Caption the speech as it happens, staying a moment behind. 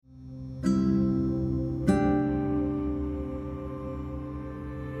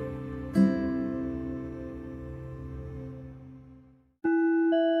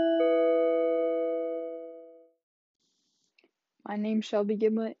My name's Shelby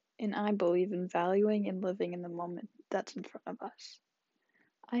Gimlet, and I believe in valuing and living in the moment that's in front of us.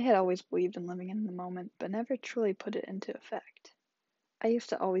 I had always believed in living in the moment, but never truly put it into effect. I used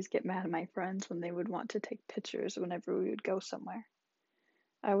to always get mad at my friends when they would want to take pictures whenever we would go somewhere.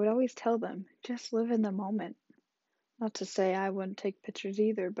 I would always tell them, just live in the moment. Not to say I wouldn't take pictures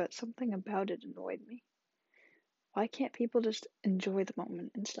either, but something about it annoyed me. Why can't people just enjoy the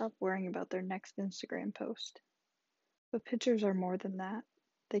moment and stop worrying about their next Instagram post? But pictures are more than that.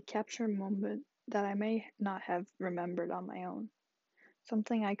 They capture a moment that I may not have remembered on my own,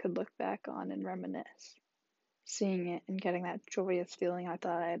 something I could look back on and reminisce, seeing it and getting that joyous feeling I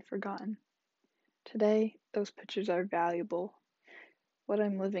thought I had forgotten. Today, those pictures are valuable, what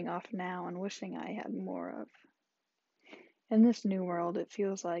I'm living off now and wishing I had more of. In this new world, it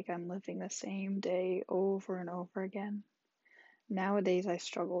feels like I'm living the same day over and over again. Nowadays, I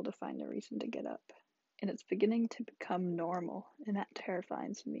struggle to find a reason to get up, and it's beginning to become normal, and that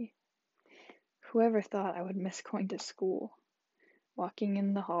terrifies me. Whoever thought I would miss going to school, walking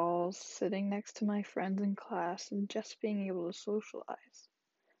in the halls, sitting next to my friends in class, and just being able to socialize,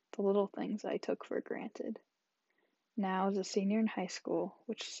 the little things I took for granted. Now, as a senior in high school,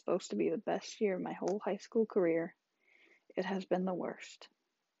 which is supposed to be the best year of my whole high school career, it has been the worst.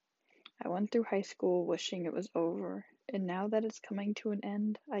 I went through high school wishing it was over, and now that it's coming to an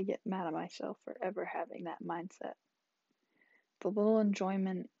end, I get mad at myself for ever having that mindset. The little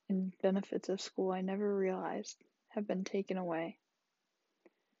enjoyment and benefits of school I never realized have been taken away.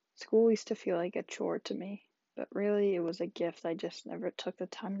 School used to feel like a chore to me, but really it was a gift I just never took the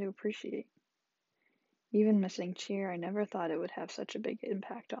time to appreciate. Even missing cheer, I never thought it would have such a big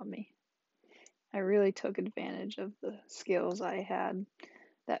impact on me. I really took advantage of the skills I had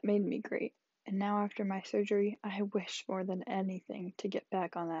that made me great. And now, after my surgery, I wish more than anything to get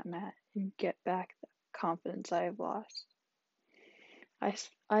back on that mat and get back the confidence I have lost.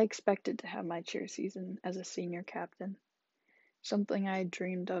 I expected to have my cheer season as a senior captain, something I had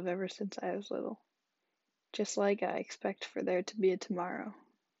dreamed of ever since I was little. Just like I expect for there to be a tomorrow.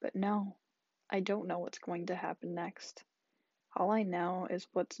 But no, I don't know what's going to happen next. All I know is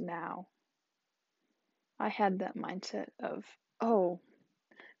what's now. I had that mindset of, oh,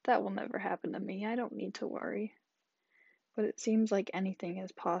 that will never happen to me. I don't need to worry. But it seems like anything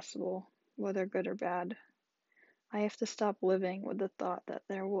is possible, whether good or bad. I have to stop living with the thought that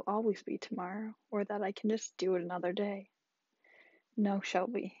there will always be tomorrow, or that I can just do it another day. No,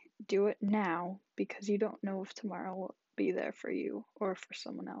 Shelby, do it now because you don't know if tomorrow will be there for you or for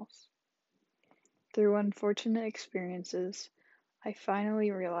someone else. Through unfortunate experiences, I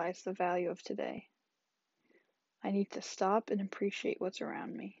finally realized the value of today. I need to stop and appreciate what's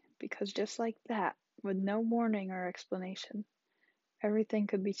around me because just like that, with no warning or explanation, everything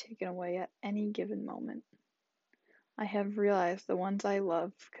could be taken away at any given moment. I have realized the ones I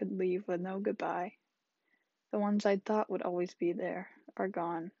love could leave with no goodbye. The ones I thought would always be there are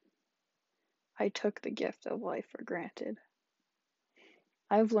gone. I took the gift of life for granted.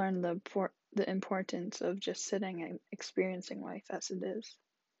 I've learned the importance of just sitting and experiencing life as it is.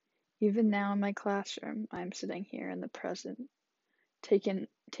 Even now in my classroom, I am sitting here in the present, taking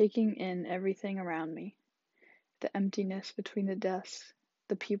in everything around me. The emptiness between the desks,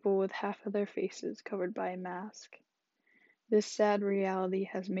 the people with half of their faces covered by a mask. This sad reality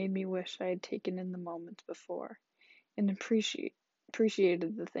has made me wish I had taken in the moments before and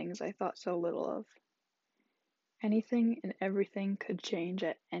appreciated the things I thought so little of. Anything and everything could change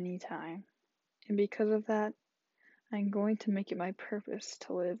at any time, and because of that, I'm going to make it my purpose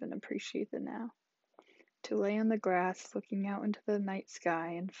to live and appreciate the now. To lay on the grass looking out into the night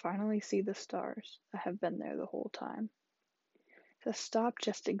sky and finally see the stars that have been there the whole time. To stop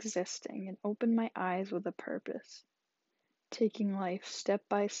just existing and open my eyes with a purpose. Taking life step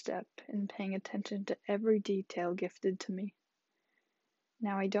by step and paying attention to every detail gifted to me.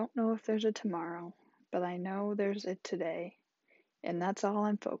 Now I don't know if there's a tomorrow, but I know there's a today, and that's all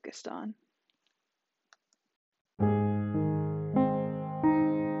I'm focused on.